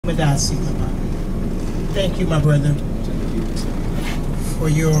Thank you, my brother, for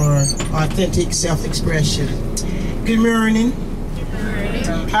your authentic self-expression. Good morning.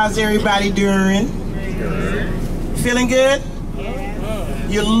 How's everybody doing? Feeling good?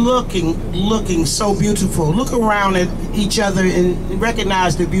 You're looking so beautiful. Look around at each other and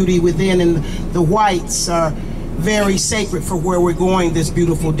recognize the beauty within, and the whites are very sacred for where we're going this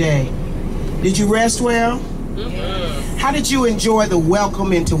beautiful day. Did you rest well? How did you enjoy the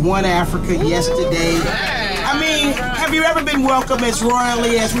welcome into One Africa yesterday? I mean, have you ever been welcomed as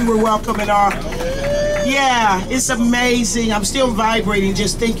royally as we were welcoming our... Yeah, it's amazing. I'm still vibrating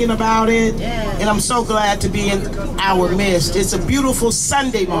just thinking about it. And I'm so glad to be in our midst. It's a beautiful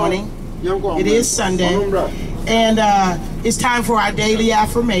Sunday morning. It is Sunday. And it's time for our daily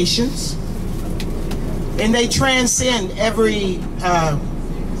affirmations. And they transcend every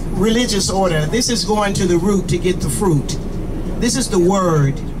religious order. This is going to the root to get the fruit. This is the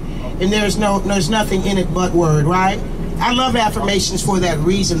word. And there's nothing in it but word, right? I love affirmations for that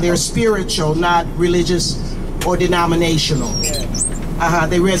reason. They're spiritual, not religious or denominational.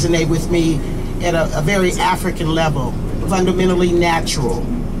 They resonate with me at a very African level, fundamentally natural.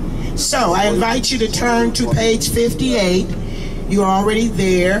 So I invite you to turn to page 58. You're already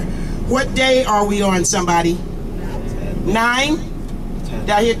there. What day are we on, somebody? 9? Did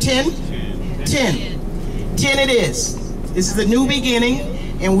I hear 10? 10. 10 it is. This is a new beginning,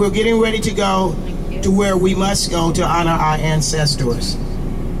 and we're getting ready to go to where we must go to honor our ancestors.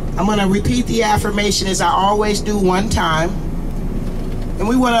 I'm going to repeat the affirmation as I always do one time, and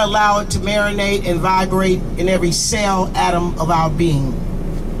we want to allow it to marinate and vibrate in every cell, atom of our being,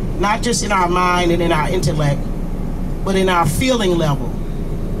 not just in our mind and in our intellect, but in our feeling level,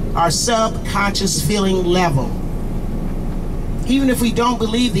 our subconscious feeling level. Even if we don't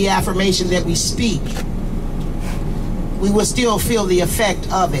believe the affirmation that we speak, we will still feel the effect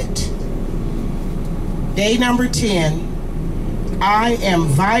of it. Day number 10, I am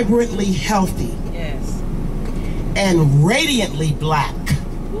vibrantly healthy. Yes. And radiantly black.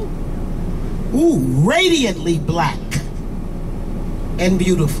 Ooh, radiantly black and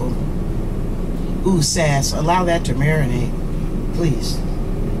beautiful. Ooh, sass, allow that to marinate, please.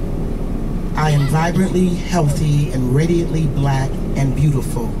 I am vibrantly healthy and radiantly black and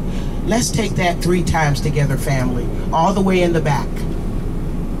beautiful. Let's take that 3 times together, family, all the way in the back.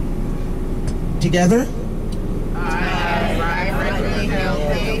 Together.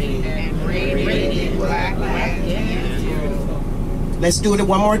 Let's do it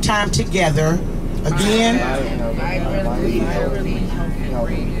one more time together. Again.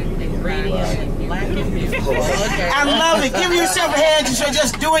 I love it. Give yourself a hand just for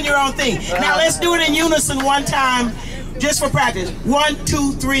just doing your own thing. Now let's do it in unison one time just for practice. 1,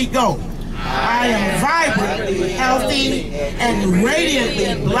 2, 3, go. I am vibrantly healthy and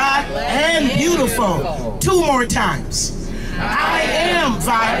radiantly black and beautiful. 2 more times. I am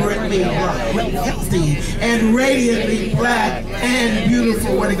vibrantly healthy and radiantly black and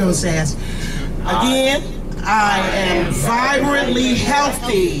beautiful. Where to go, Sass? Again, I am vibrantly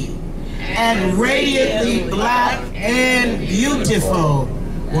healthy and radiantly black and beautiful.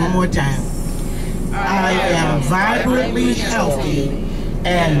 One more time. I am vibrantly healthy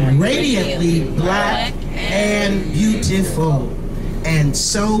and radiantly black and beautiful. And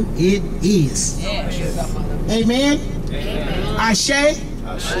so it is. Amen. Ashe.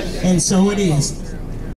 And so it is.